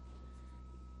omnipotent.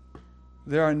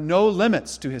 There are no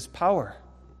limits to his power.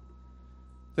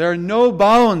 There are no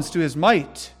bounds to his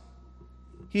might.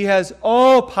 He has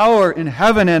all power in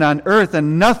heaven and on earth,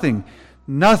 and nothing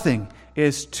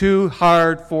is too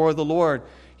hard for the Lord.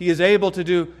 He is able to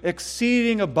do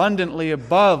exceeding abundantly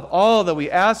above all that we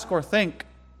ask or think,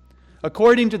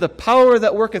 according to the power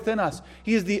that worketh in us.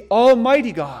 He is the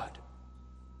Almighty God.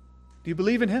 Do you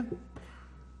believe in him? Do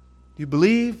you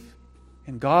believe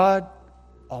in God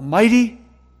Almighty?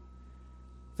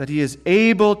 That he is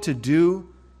able to do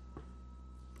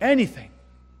anything.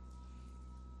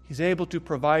 He's able to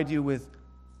provide you with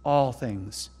all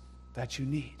things that you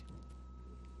need.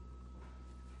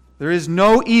 There is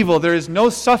no evil, there is no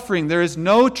suffering, there is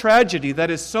no tragedy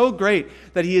that is so great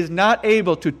that he is not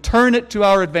able to turn it to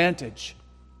our advantage.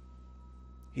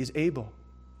 He's able.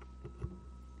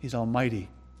 He's almighty.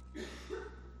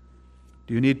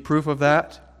 Do you need proof of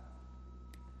that?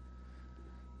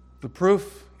 The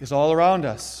proof is all around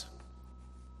us.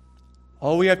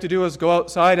 All we have to do is go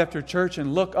outside after church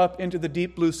and look up into the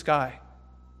deep blue sky.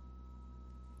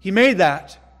 He made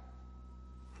that.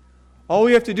 All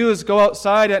we have to do is go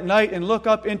outside at night and look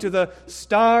up into the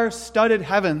star-studded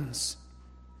heavens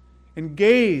and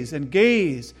gaze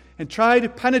and try to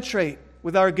penetrate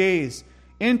with our gaze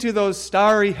into those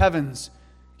starry heavens.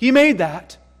 He made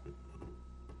that.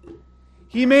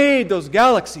 He made those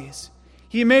galaxies.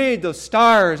 He made those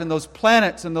stars and those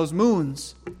planets and those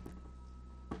moons.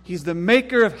 He's the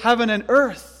maker of heaven and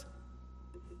earth.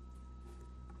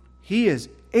 He is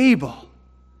able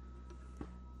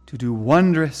to do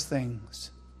wondrous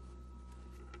things.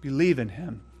 Believe in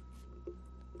him.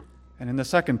 And in the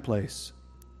second place,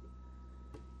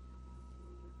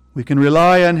 we can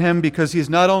rely on him because he's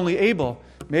not only able.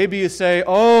 Maybe you say,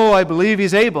 "Oh, I believe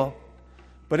he's able."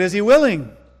 But is he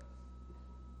willing?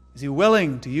 Is he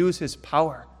willing to use his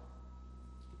power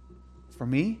for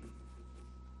me?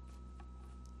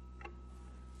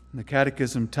 And the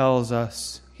Catechism tells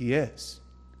us he is.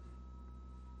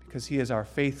 Because he is our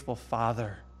faithful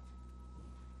Father.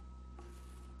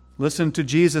 Listen to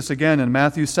Jesus again in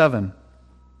Matthew 7.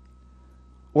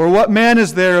 Or what man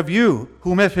is there of you,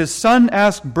 whom if his son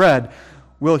ask bread,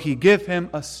 will he give him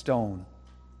a stone?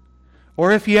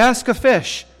 Or if he ask a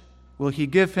fish, will he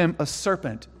give him a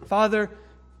serpent? Father,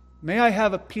 may I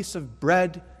have a piece of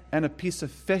bread and a piece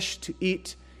of fish to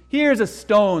eat? Here's a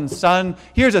stone, son.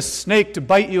 Here's a snake to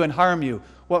bite you and harm you.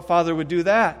 What father would do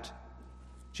that?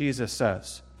 Jesus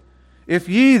says, if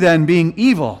ye then, being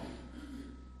evil,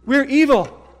 we're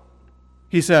evil,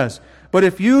 he says, but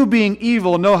if you, being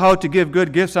evil, know how to give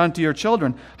good gifts unto your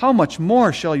children, how much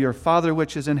more shall your Father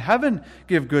which is in heaven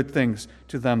give good things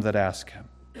to them that ask him?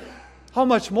 How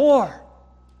much more?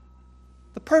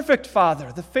 The perfect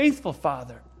Father, the faithful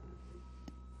Father.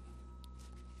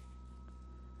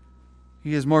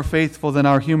 He is more faithful than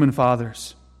our human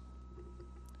fathers.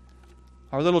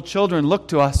 Our little children look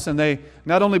to us and they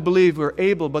not only believe we're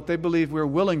able, but they believe we're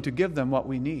willing to give them what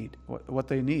we need, what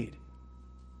they need.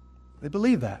 They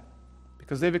believe that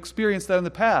because they've experienced that in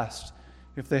the past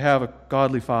if they have a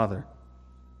godly father.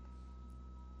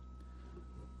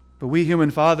 But we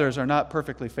human fathers are not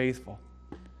perfectly faithful.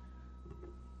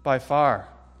 By far,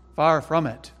 far from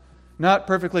it. Not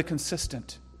perfectly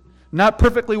consistent. Not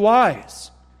perfectly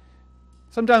wise.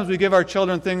 Sometimes we give our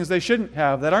children things they shouldn't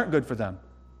have that aren't good for them.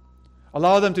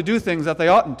 Allow them to do things that they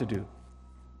oughtn't to do.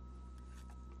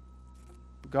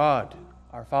 God,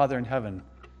 our Father in heaven,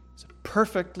 is a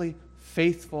perfectly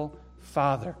faithful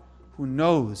Father who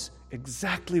knows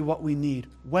exactly what we need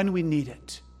when we need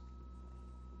it.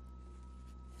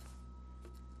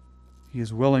 He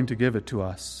is willing to give it to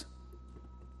us.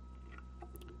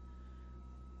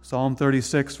 Psalm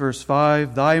 36, verse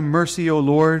 5, Thy mercy, O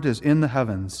Lord, is in the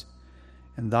heavens,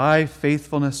 and Thy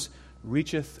faithfulness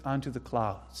reacheth unto the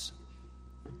clouds.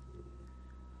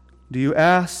 Do you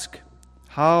ask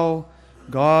how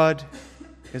God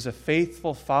is a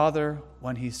faithful Father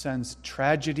when He sends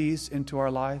tragedies into our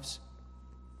lives?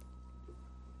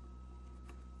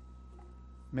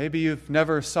 Maybe you've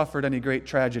never suffered any great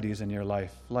tragedies in your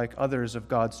life like others of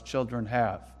God's children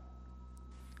have.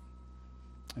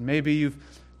 And maybe you've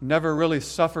never really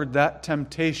suffered that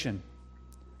temptation,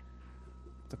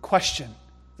 the question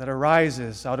that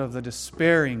arises out of the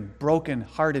despairing,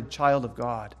 broken-hearted child of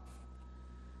God.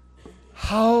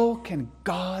 How can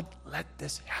God let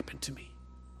this happen to me?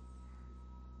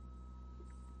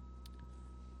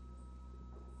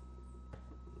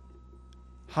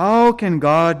 How can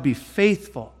God be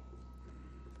faithful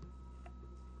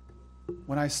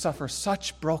when I suffer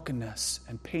such brokenness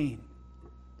and pain?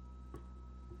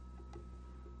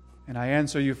 And I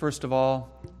answer you, first of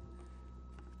all,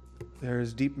 there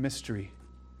is deep mystery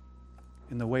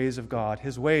in the ways of God.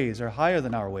 His ways are higher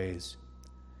than our ways,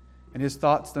 and His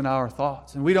thoughts than our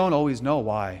thoughts. And we don't always know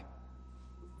why.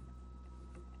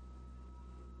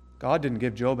 God didn't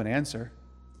give Job an answer.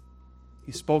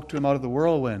 He spoke to him out of the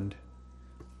whirlwind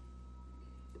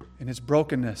in his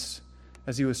brokenness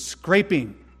as he was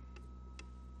scraping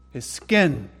his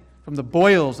skin from the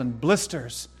boils and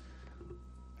blisters.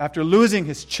 After losing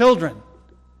his children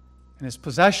and his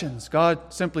possessions,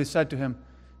 God simply said to him,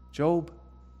 Job,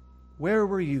 where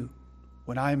were you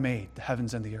when I made the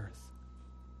heavens and the earth?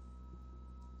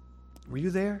 Were you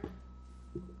there?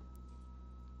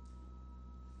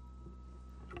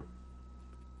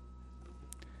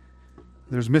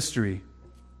 There's mystery.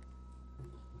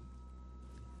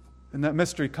 And that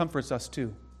mystery comforts us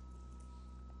too.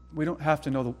 We don't have to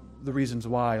know the reasons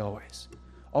why always.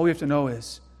 All we have to know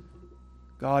is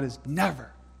God is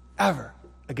never, ever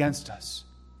against us.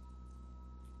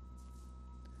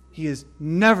 He is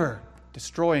never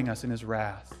destroying us in His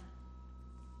wrath.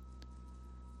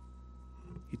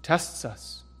 He tests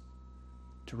us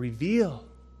to reveal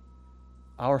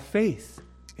our faith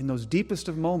in those deepest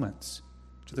of moments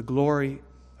to the glory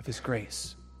of His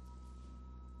grace.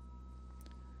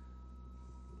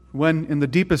 When in the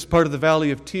deepest part of the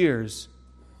valley of tears,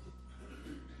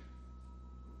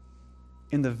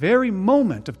 in the very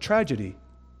moment of tragedy,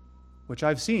 which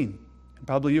I've seen, and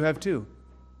probably you have too,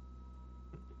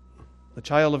 the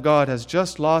child of God has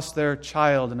just lost their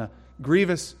child in a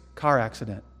grievous car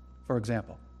accident, for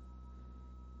example.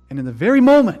 And in the very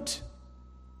moment,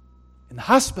 in the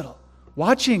hospital,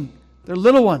 watching their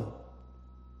little one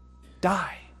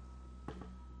die,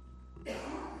 the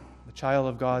child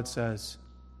of God says,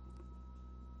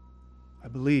 I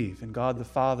believe in God the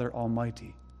Father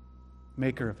Almighty,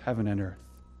 maker of heaven and earth.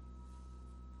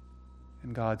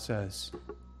 And God says,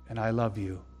 and I love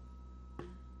you.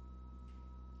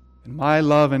 And my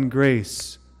love and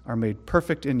grace are made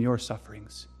perfect in your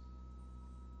sufferings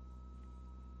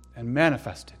and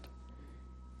manifested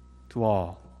to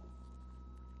all.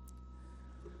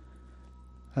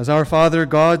 As our Father,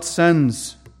 God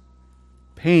sends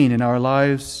pain in our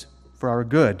lives for our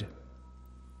good.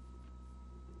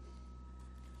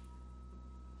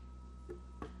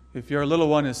 If your little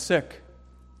one is sick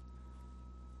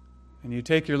and you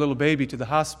take your little baby to the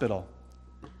hospital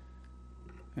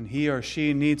and he or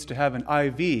she needs to have an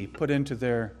IV put into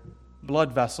their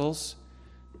blood vessels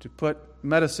to put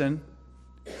medicine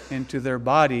into their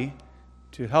body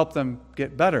to help them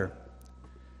get better.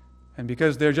 And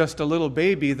because they're just a little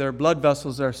baby, their blood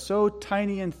vessels are so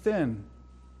tiny and thin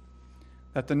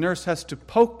that the nurse has to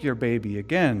poke your baby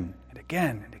again and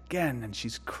again and again, and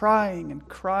she's crying and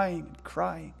crying and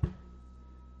crying.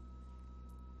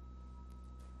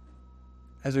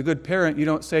 As a good parent, you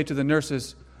don't say to the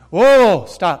nurses, "Whoa,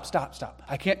 stop.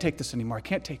 I can't take this anymore. I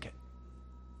can't take it.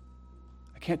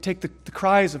 I can't take the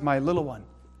cries of my little one."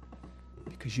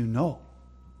 Because you know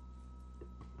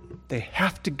they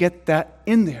have to get that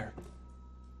in there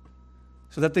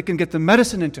so that they can get the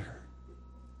medicine into her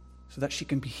so that she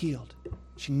can be healed.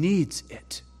 She needs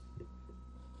it.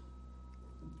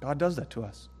 God does that to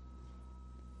us.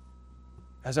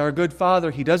 As our good Father,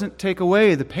 He doesn't take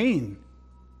away the pain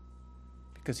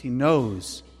because He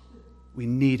knows we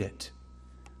need it.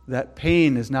 That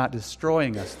pain is not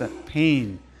destroying us. That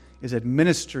pain is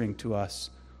administering to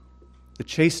us the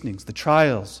chastenings, the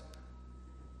trials,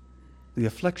 the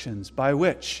afflictions by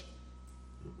which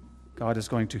God is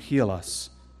going to heal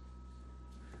us.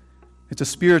 It's a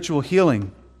spiritual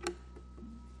healing.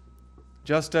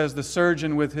 Just as the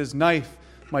surgeon with his knife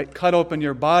might cut open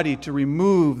your body to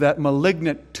remove that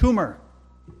malignant tumor,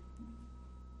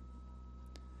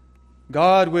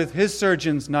 God with His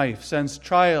surgeon's knife sends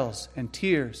trials and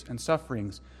tears and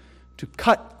sufferings to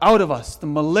cut out of us the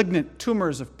malignant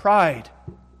tumors of pride,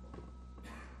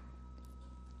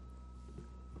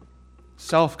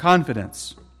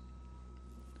 self-confidence,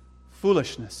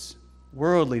 foolishness,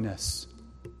 worldliness.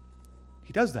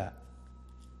 He does that.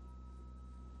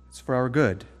 It's for our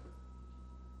good.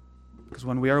 Because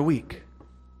when we are weak,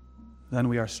 then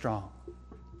we are strong.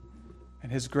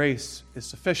 And His grace is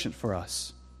sufficient for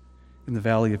us in the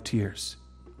valley of tears.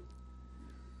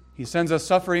 He sends us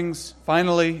sufferings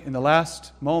finally in the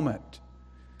last moment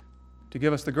to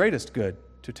give us the greatest good,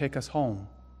 to take us home,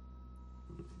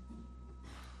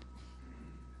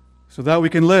 so that we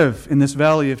can live in this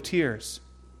valley of tears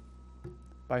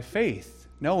by faith,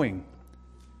 knowing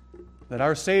that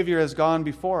our Savior has gone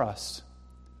before us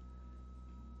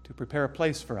to prepare a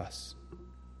place for us.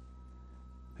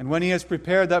 And when He has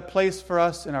prepared that place for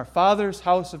us in our Father's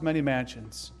house of many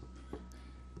mansions,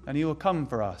 then He will come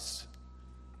for us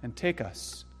and take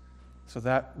us so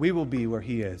that we will be where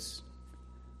He is.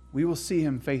 We will see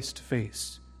Him face to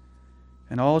face,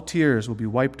 and all tears will be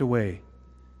wiped away.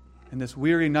 And this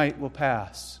weary night will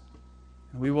pass,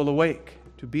 and we will awake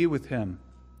to be with Him.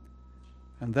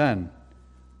 And then,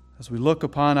 as we look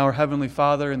upon our Heavenly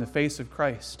Father in the face of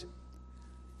Christ,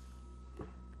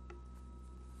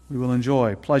 we will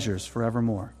enjoy pleasures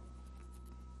forevermore.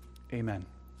 Amen.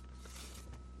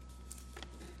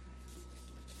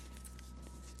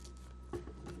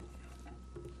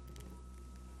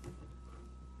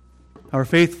 Our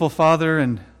faithful Father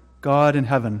and God in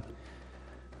heaven,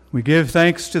 we give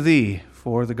thanks to Thee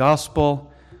for the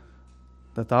gospel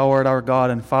that Thou art our God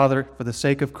and Father for the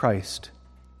sake of Christ.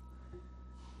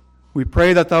 We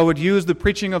pray that Thou would use the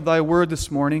preaching of Thy word this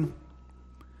morning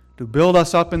to build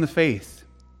us up in the faith,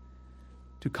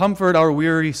 to comfort our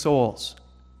weary souls,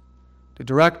 to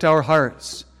direct our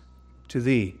hearts to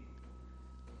Thee,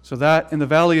 so that in the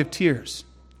valley of tears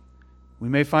we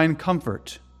may find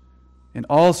comfort in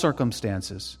all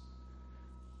circumstances,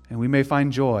 and we may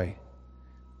find joy,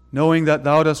 knowing that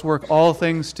Thou dost work all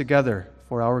things together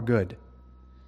for our good.